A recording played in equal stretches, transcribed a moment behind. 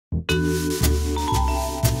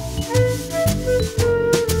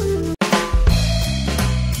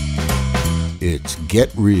It's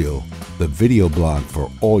GetReel, the video blog for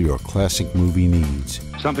all your classic movie needs.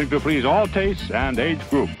 Something to please all tastes and age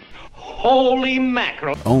groups. Holy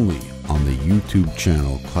mackerel! Only on the YouTube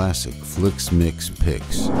channel Classic Flicks Mix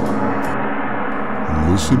Picks.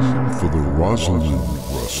 Listening for the Rosalind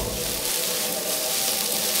Rustle.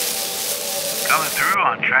 Coming through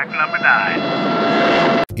on track number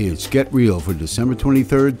 9. It's GetReel for December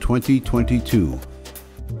 23rd, 2022.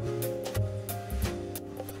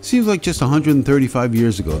 Seems like just 135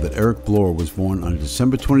 years ago that Eric Bloor was born on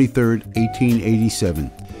December 23, 1887.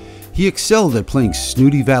 He excelled at playing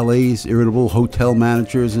snooty valets, irritable hotel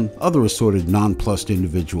managers, and other assorted nonplussed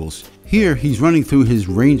individuals. Here, he's running through his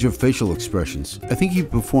range of facial expressions. I think he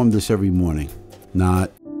performed this every morning.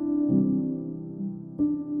 Not.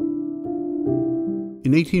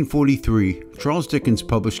 In 1843, Charles Dickens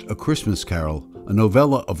published A Christmas Carol, a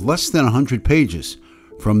novella of less than 100 pages.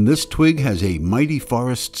 From this twig has a mighty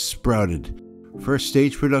forest sprouted. First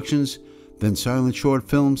stage productions, then silent short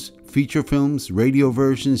films, feature films, radio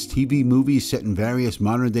versions, TV movies set in various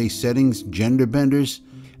modern-day settings, gender benders.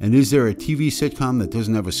 And is there a TV sitcom that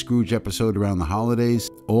doesn't have a Scrooge episode around the holidays?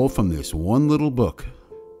 All from this one little book.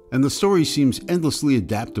 And the story seems endlessly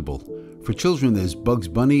adaptable. For children, there's Bugs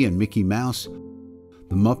Bunny and Mickey Mouse,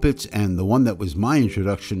 The Muppets, and the one that was my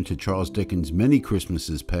introduction to Charles Dickens' many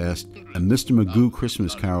Christmases past, A Mr. Magoo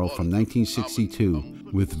Christmas Carol from 1962,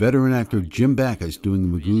 with veteran actor Jim Backus doing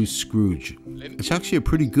Magoo's Scrooge. It's actually a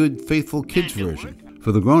pretty good, faithful kids version.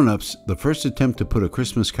 For the grown-ups, the first attempt to put A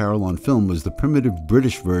Christmas Carol on film was the primitive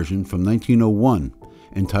British version from 1901,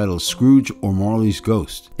 entitled Scrooge or Marley's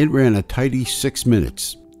Ghost. It ran a tidy 6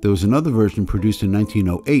 minutes. There was another version produced in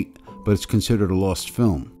 1908, but it's considered a lost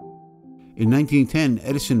film. In 1910,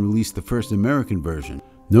 Edison released the first American version.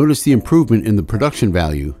 Notice the improvement in the production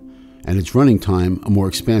value, and its running time a more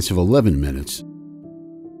expansive 11 minutes.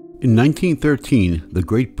 In 1913, the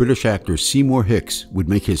great British actor Seymour Hicks would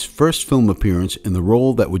make his first film appearance in the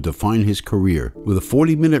role that would define his career. With a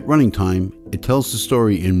 40-minute running time, it tells the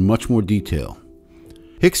story in much more detail.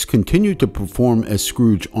 Hicks continued to perform as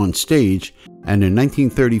Scrooge on stage, and in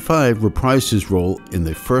 1935 reprised his role in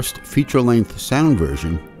the first feature-length sound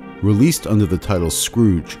version, released under the title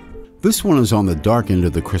Scrooge. This one is on the dark end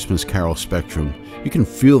of the Christmas Carol spectrum. You can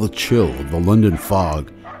feel the chill of the London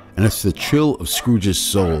fog, and it's the chill of Scrooge's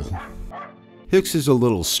soul. Hicks is a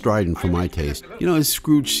little strident for my taste. You know, his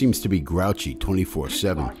Scrooge seems to be grouchy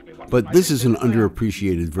 24/7. But this is an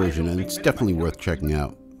underappreciated version, and it's definitely worth checking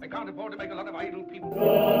out. I can't afford to make a lot of idle people.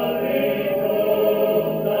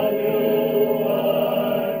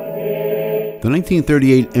 The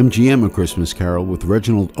 1938 MGM A Christmas Carol with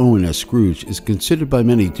Reginald Owen as Scrooge is considered by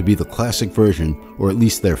many to be the classic version, or at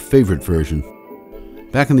least their favorite version.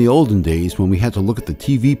 Back in the olden days, when we had to look at the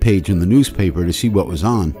TV page in the newspaper to see what was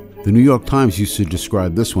on, the New York Times used to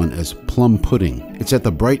describe this one as plum pudding. It's at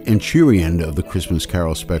the bright and cheery end of the Christmas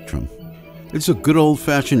Carol spectrum. It's a good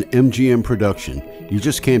old-fashioned MGM production. You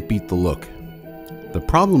just can't beat the look. The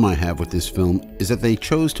problem I have with this film is that they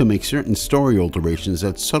chose to make certain story alterations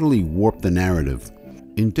that subtly warp the narrative.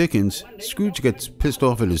 In Dickens, Scrooge gets pissed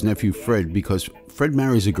off at his nephew Fred because Fred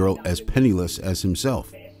marries a girl as penniless as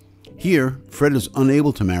himself. Here, Fred is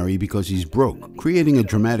unable to marry because he's broke, creating a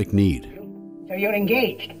dramatic need. So you're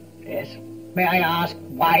engaged? Yes. May I ask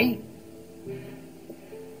why?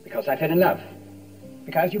 Because I fell in love.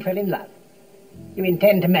 Because you fell in love. You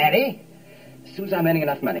intend to marry as soon as I'm earning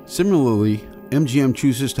enough money. Similarly, MGM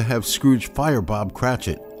chooses to have Scrooge fire Bob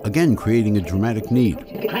Cratchit, again creating a dramatic need.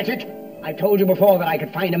 Cratchit, I've told you before that I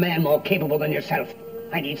could find a man more capable than yourself.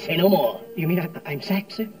 I need say no more. You mean I'm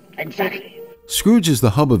sacked, sir? Exactly. Scrooge is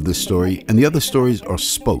the hub of this story, and the other stories are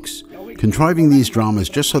spokes. Contriving these dramas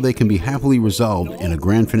just so they can be happily resolved in a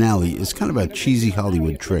grand finale is kind of a cheesy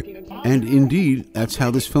Hollywood trick. And indeed, that's how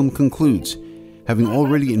this film concludes. Having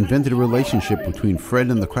already invented a relationship between Fred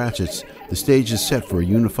and the Cratchits, the stage is set for a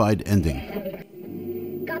unified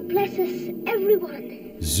ending. God bless us,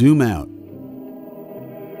 everyone. Zoom out.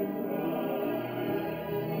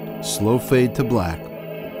 Slow fade to black.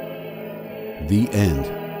 The end.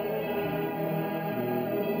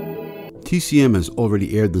 TCM has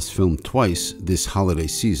already aired this film twice this holiday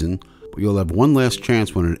season, but you'll have one last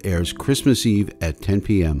chance when it airs Christmas Eve at 10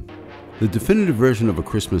 p.m. The definitive version of A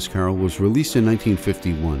Christmas Carol was released in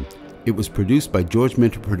 1951. It was produced by George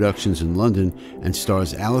Minter Productions in London and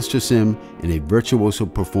stars Alistair Sim in a virtuoso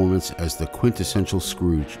performance as the quintessential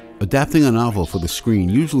Scrooge. Adapting a novel for the screen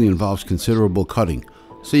usually involves considerable cutting,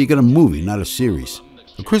 so you get a movie, not a series.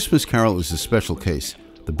 A Christmas Carol is a special case.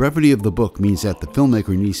 The The brevity of the book means that the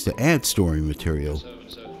filmmaker needs to add story material.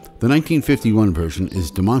 The 1951 version is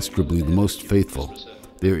demonstrably the most faithful.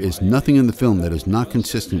 There is nothing in the film that is not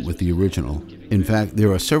consistent with the original. In fact,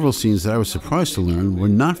 there are several scenes that I was surprised to learn were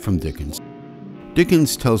not from Dickens.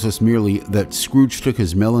 Dickens tells us merely that Scrooge took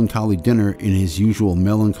his melancholy dinner in his usual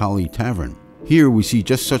melancholy tavern. Here we see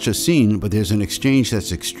just such a scene, but there's an exchange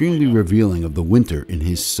that's extremely revealing of the winter in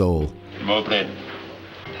his soul. More bread.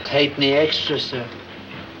 Halfpenny extra, sir.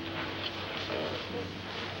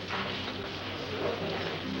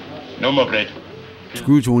 No more bread.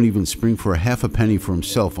 Scrooge won't even spring for a half a penny for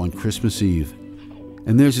himself on Christmas Eve.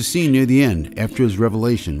 And there's a scene near the end, after his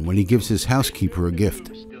revelation, when he gives his housekeeper a gift.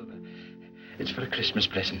 It's for a Christmas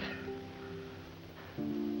present.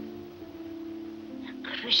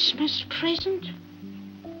 A Christmas present?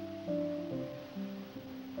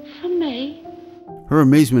 For me? Her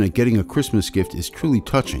amazement at getting a Christmas gift is truly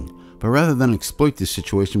touching, but rather than exploit this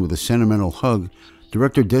situation with a sentimental hug,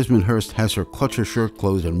 director Desmond Hurst has her clutch her shirt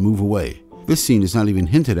closed and move away. This scene is not even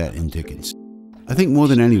hinted at in Dickens. I think more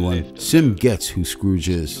than anyone, Sim gets who Scrooge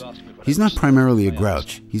is. He's not primarily a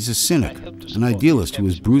grouch. He's a cynic, an idealist who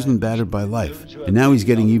was bruised and battered by life, and now he's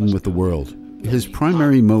getting even with the world. His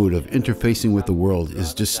primary mode of interfacing with the world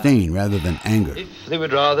is disdain rather than anger. If they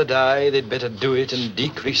would rather die, they'd better do it and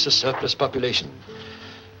decrease the surplus population.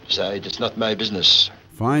 Besides, it's not my business.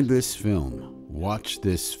 Find this film. Watch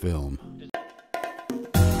this film.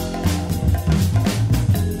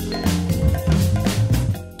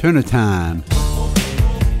 Turner time.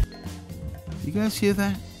 You guys hear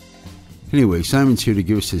that? Anyway, Simon's here to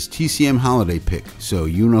give us his TCM holiday pick, so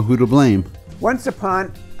you know who to blame. Once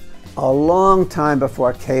upon a long time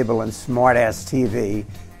before cable and smart-ass TV,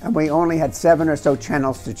 and we only had 7 or so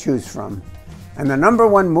channels to choose from. And the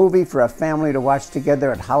 #1 movie for a family to watch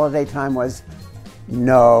together at holiday time was,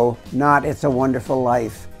 no, not It's a Wonderful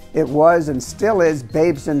Life. It was and still is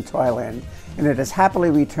Babes in Toyland, and it has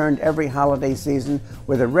happily returned every holiday season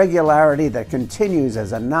with a regularity that continues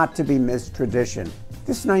as a not-to-be-missed tradition.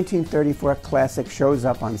 This 1934 classic shows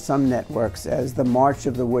up on some networks as The March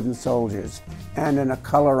of the Wooden Soldiers, and in a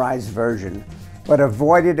colorized version, but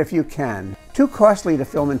avoid it if you can. Too costly to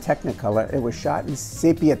film in Technicolor, it was shot in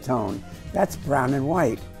sepia tone, that's brown and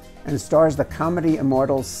white, and stars the comedy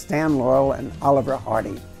immortals Stan Laurel and Oliver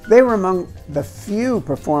Hardy. They were among the few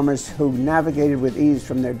performers who navigated with ease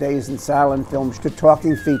from their days in silent films to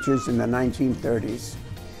talking features in the 1930s.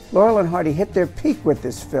 Laurel and Hardy hit their peak with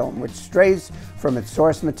this film, which strays from its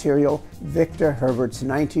source material, Victor Herbert's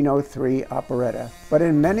 1903 operetta, but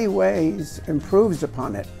in many ways improves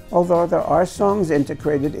upon it. Although there are songs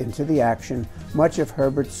integrated into the action, much of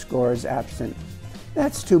Herbert's score is absent.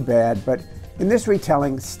 That's too bad, but in this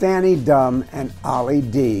retelling, Stanny Dumb and Ollie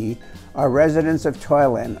D are residents of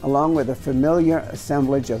Toyland, along with a familiar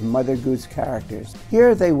assemblage of Mother Goose characters.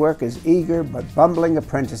 Here they work as eager but bumbling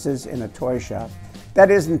apprentices in a toy shop.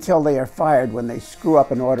 That is until they are fired when they screw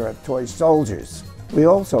up an order of toy soldiers. We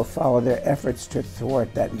also follow their efforts to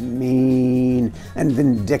thwart that mean and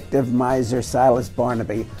vindictive miser Silas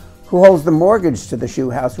Barnaby, who holds the mortgage to the shoe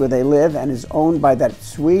house where they live and is owned by that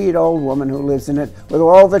sweet old woman who lives in it with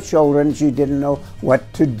all the children she didn't know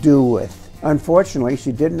what to do with. Unfortunately,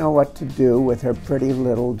 she didn't know what to do with her pretty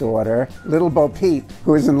little daughter, Little Bo Peep,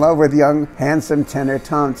 who is in love with young, handsome tenor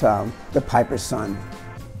Tom Tom, the piper's son.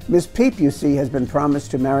 Miss Peep, you see, has been promised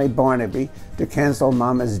to marry Barnaby to cancel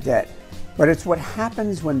Mama's debt. But it's what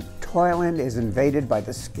happens when Toyland is invaded by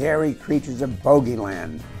the scary creatures of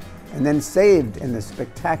Bogeyland, and then saved in the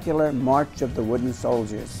spectacular March of the Wooden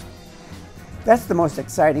Soldiers. That's the most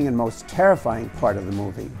exciting and most terrifying part of the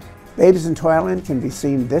movie. Babes in Toyland can be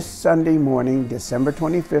seen this Sunday morning, December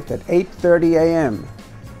 25th at 8:30 a.m.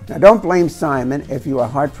 Now don't blame Simon if you are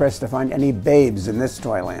hard-pressed to find any babes in this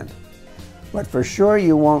Toyland. But for sure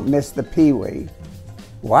you won't miss the Pee-wee.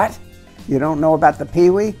 What? You don't know about the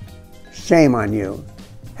Pee-wee? Shame on you.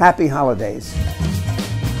 Happy holidays.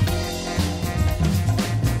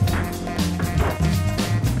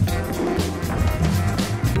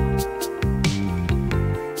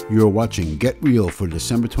 You're watching Get Real for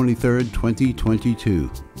December 23rd,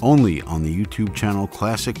 2022, only on the YouTube channel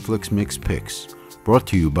Classic Flicks Mix Picks, brought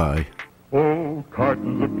to you by... Oh,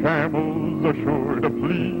 cartons of camels are sure to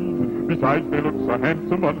please. Besides, they look so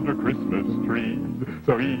handsome under Christmas trees.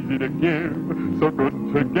 So easy to give, so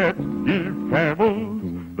good to get. Give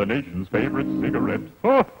Camels, the nation's favorite cigarette.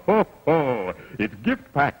 Ho, ho, ho! It's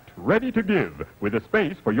gift-packed, ready to give, with a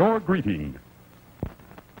space for your greeting.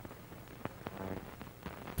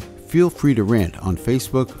 Feel free to rant on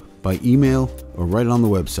Facebook, by email or right on the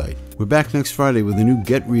website. We're back next Friday with a new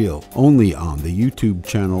Get Real, only on the YouTube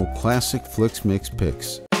channel Classic Flicks Mix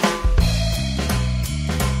Picks.